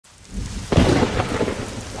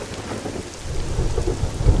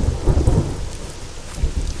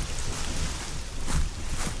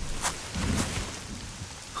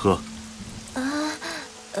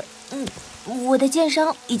我的剑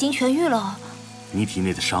伤已经痊愈了。你体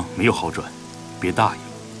内的伤没有好转，别大意了。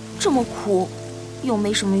这么苦，又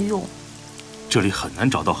没什么用。这里很难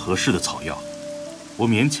找到合适的草药，我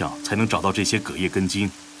勉强才能找到这些葛叶根茎。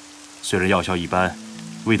虽然药效一般，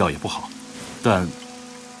味道也不好，但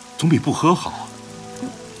总比不喝好。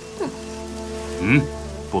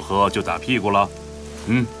不喝就打屁股了。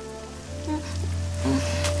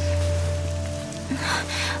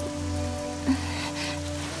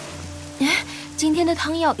今天的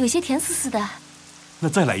汤药有些甜丝丝的。那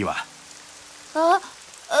再来一碗。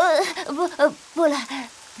不了。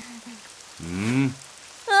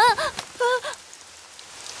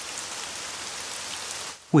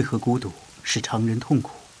为何孤独使常人痛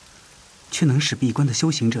苦，却能使闭关的修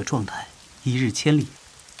行者状态一日千里？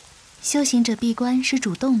修行者闭关是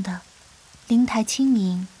主动的，灵台清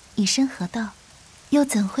明，以身合道，又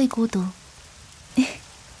怎会孤独？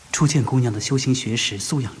初见姑娘的修行学识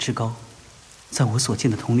素养之高，在我所见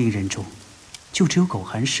的同龄人中，就只有苟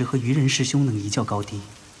寒石和愚人师兄能一较高低。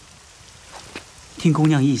听姑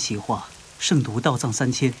娘一席话，胜读道藏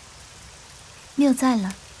3000。谬在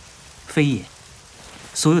了。非也，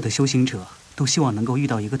所有的修行者都希望能够遇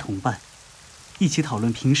到一个同伴，一起讨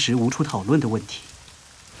论平时无处讨论的问题。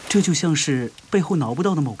这就像是背后挠不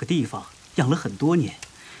到的某个地方，养了很多年，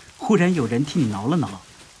忽然有人替你挠了挠，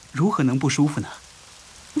如何能不舒服呢？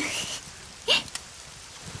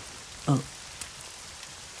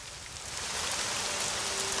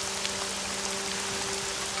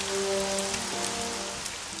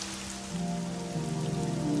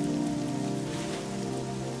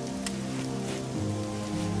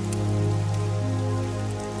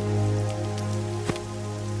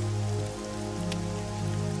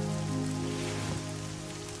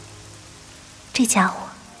这家伙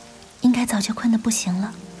应该早就困得不行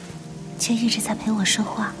了，却一直在陪我说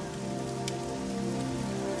话。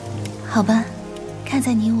好吧，看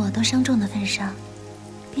在你我都伤重的份上，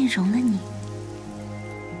便容了你。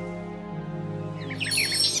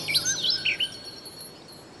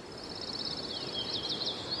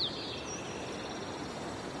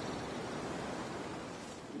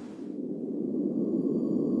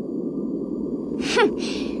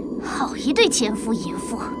哼，好一对奸夫淫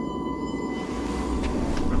妇！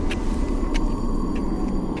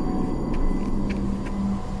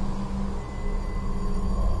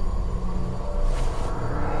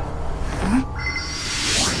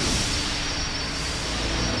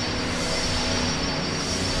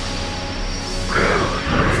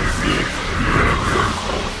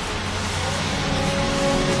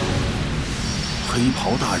黑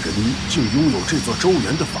袍大人竟拥有这座周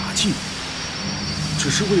园的法器，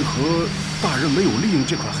只是为何大人没有利用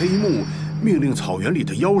这块黑木，命令草原里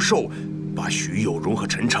的妖兽把徐有容和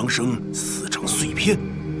陈长生撕成碎片？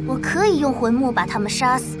我可以用魂木把他们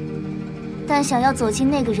杀死，但想要走进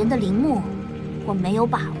那个人的陵墓，我没有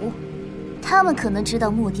把握。他们可能知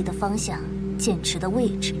道墓地的方向、剑池的位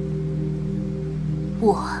置，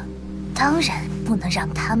我当然不能让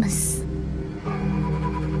他们死。